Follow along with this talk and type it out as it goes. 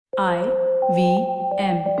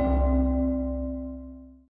IVM.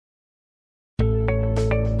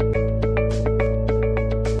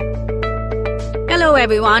 Hello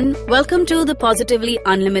everyone, welcome to the Positively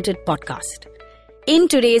Unlimited podcast. In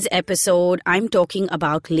today's episode, I'm talking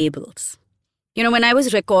about labels. When I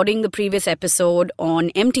was recording the previous episode on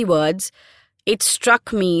empty words, it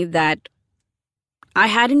struck me that I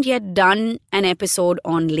hadn't yet done an episode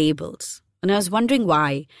on labels. And I was wondering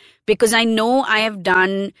why. Because I know I have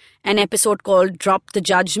done an episode called Drop the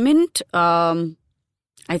Judgment. I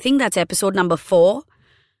think that's episode number 4.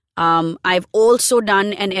 I've also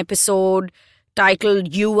done an episode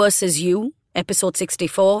titled You versus You, episode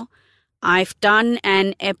 64. I've done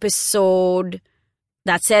an episode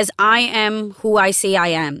that says I am who I say I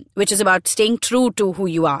am, which is about staying true to who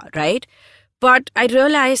you are, right? But I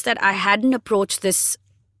realized that I hadn't approached this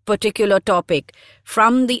particular topic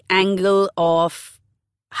from the angle of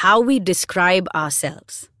how we describe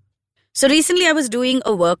ourselves. So recently I was doing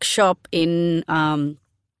a workshop in my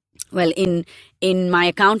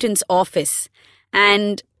accountant's office,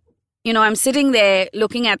 and I'm sitting there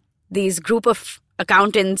looking at these group of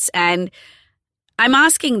accountants, and I'm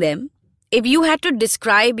asking them, if you had to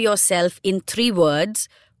describe yourself in 3 words,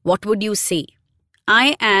 what would you say?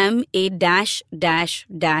 I am a ...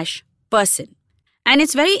 person. And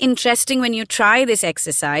it's very interesting when you try this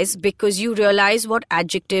exercise because you realize what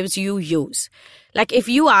adjectives you use. Like if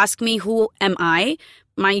you ask me who am I,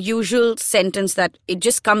 my usual sentence that it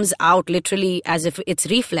just comes out literally as if it's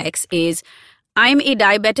reflex is, I'm a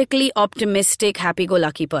diabetically optimistic,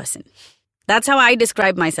 happy-go-lucky person. That's how I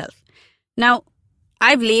describe myself. Now,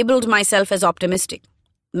 I've labeled myself as optimistic.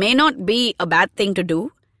 May not be a bad thing to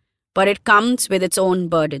do, but it comes with its own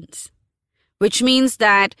burdens. Which means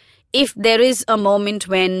that if there is a moment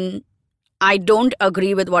when I don't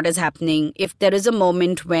agree with what is happening, if there is a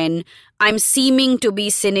moment when I'm seeming to be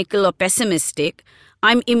cynical or pessimistic,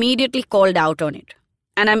 I'm immediately called out on it.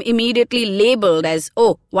 And I'm immediately labeled as,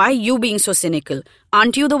 oh, why are you being so cynical?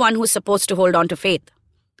 Aren't you the one who's supposed to hold on to faith?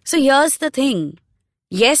 So here's the thing.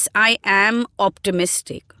 Yes, I am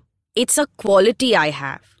optimistic. It's a quality I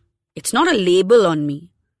have. It's not a label on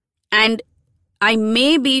me. And I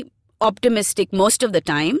may be optimistic most of the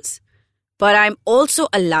times, but I'm also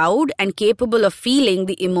allowed and capable of feeling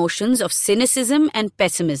the emotions of cynicism and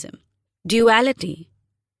pessimism. Duality.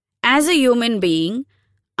 As a human being,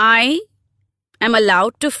 I am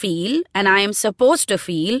allowed to feel and I am supposed to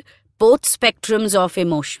feel both spectrums of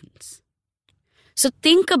emotions. So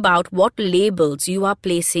think about what labels you are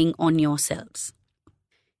placing on yourselves.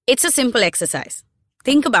 It's a simple exercise.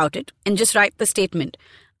 Think about it and just write the statement.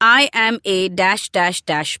 I am a ...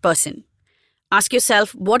 person. Ask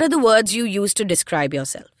yourself, what are the words you use to describe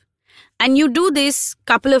yourself? And you do this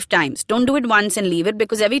couple of times. Don't do it once and leave it,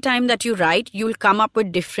 because every time that you write, you'll come up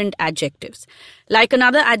with different adjectives. Like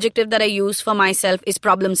another adjective that I use for myself is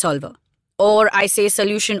problem solver. Or I say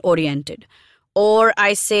solution oriented. Or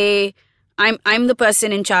I say I'm the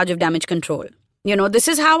person in charge of damage control. This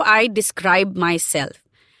is how I describe myself.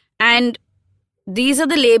 And these are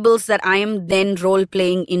the labels that I am then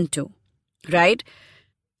role-playing into, right?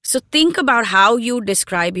 So think about how you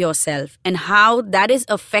describe yourself and how that is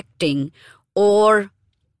affecting or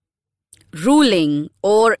ruling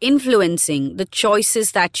or influencing the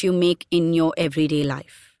choices that you make in your everyday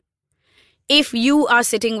life. If you are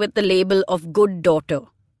sitting with the label of good daughter,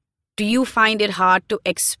 do you find it hard to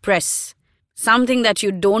express something that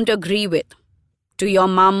you don't agree with to your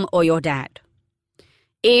mom or your dad?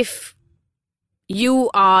 If you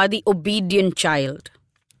are the obedient child,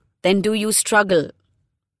 then do you struggle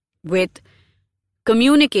with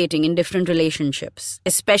communicating in different relationships,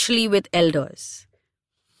 especially with elders?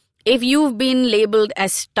 If you've been labeled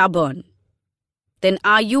as stubborn, then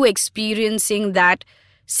are you experiencing that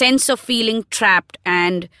sense of feeling trapped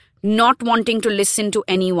and not wanting to listen to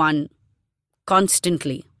anyone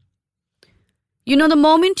constantly? The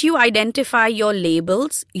moment you identify your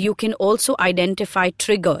labels, you can also identify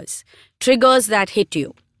triggers that hit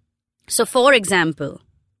you. So for example,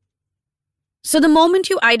 the moment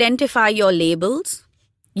you identify your labels,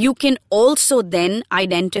 you can also then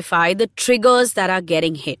identify the triggers that are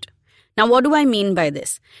getting hit. Now, what do I mean by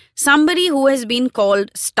this? Somebody who has been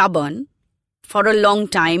called stubborn for a long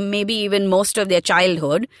time, maybe even most of their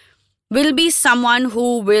childhood, will be someone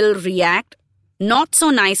who will react not so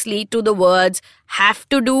nicely to the words have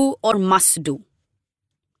to do or must do.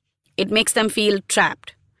 It makes them feel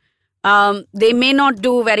trapped. They may not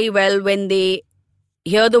do very well when they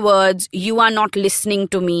hear the words, you are not listening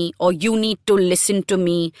to me, or you need to listen to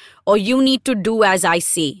me, or you need to do as I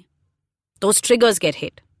say. Those triggers get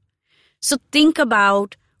hit. So think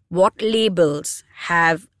about what labels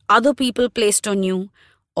have other people placed on you,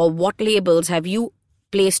 or what labels have you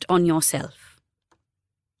placed on yourself?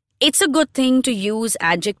 It's a good thing to use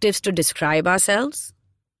adjectives to describe ourselves.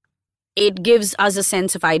 It gives us a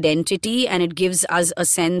sense of identity and it gives us a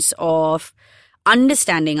sense of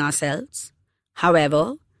understanding ourselves.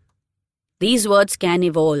 However, these words can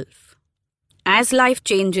evolve. As life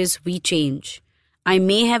changes, we change. I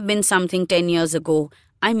may have been something 10 years ago.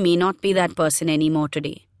 I may not be that person anymore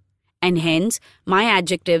today. And hence, my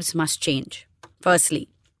adjectives must change. Firstly.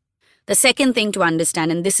 The second thing to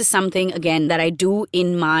understand, and this is something again that I do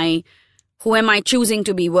in my Who Am I Choosing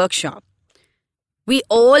to Be workshop. We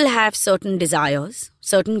all have certain desires,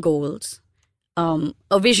 certain goals,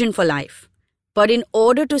 a vision for life. But in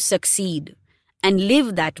order to succeed and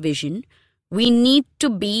live that vision, we need to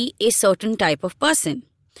be a certain type of person.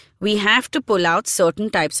 We have to pull out certain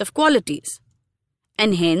types of qualities.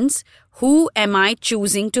 And hence, who am I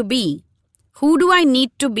choosing to be? Who do I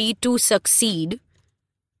need to be to succeed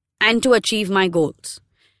and to achieve my goals?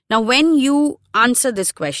 Now, when you answer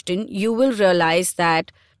this question, you will realize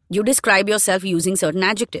that you describe yourself using certain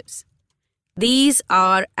adjectives. These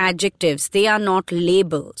are adjectives. They are not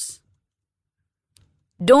labels.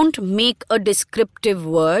 Don't make a descriptive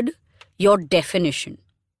word your definition.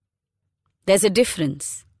 There's a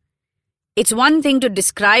difference. It's one thing to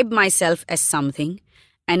describe myself as something,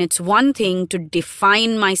 and it's one thing to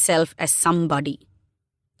define myself as somebody.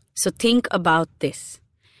 So think about this.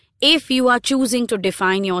 If you are choosing to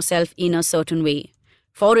define yourself in a certain way,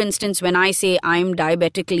 for instance, when I say I'm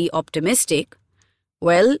diabetically optimistic,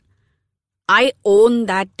 well, I own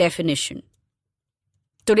that definition.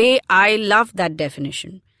 Today, I love that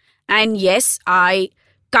definition. And yes, I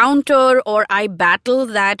counter or I battle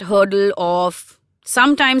that hurdle of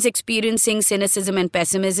sometimes experiencing cynicism and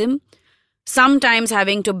pessimism, sometimes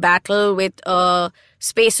having to battle with a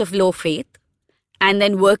space of low faith and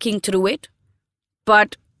then working through it.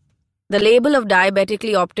 But the label of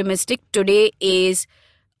diabetically optimistic today is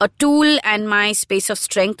a tool and my space of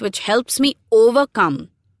strength which helps me overcome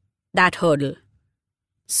that hurdle.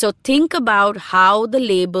 So think about how the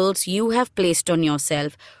labels you have placed on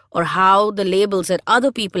yourself or how the labels that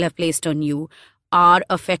other people have placed on you are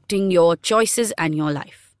affecting your choices and your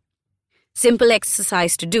life. Simple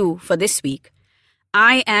exercise to do for this week.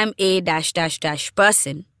 I am a ...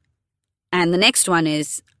 person. And the next one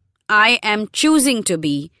is, I am choosing to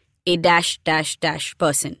be a ...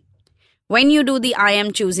 person. When you do the I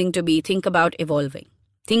am choosing to be, think about evolving.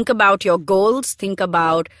 Think about your goals. Think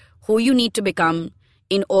about who you need to become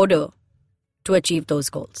in order to achieve those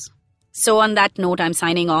goals. So on that note, I'm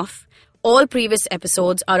signing off. All previous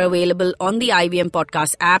episodes are available on the IVM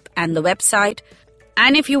Podcast app and the website.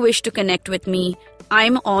 And if you wish to connect with me,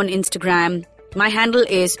 I'm on Instagram. My handle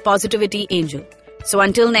is Positivity Angel. So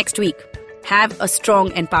until next week, have a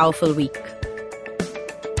strong and powerful week.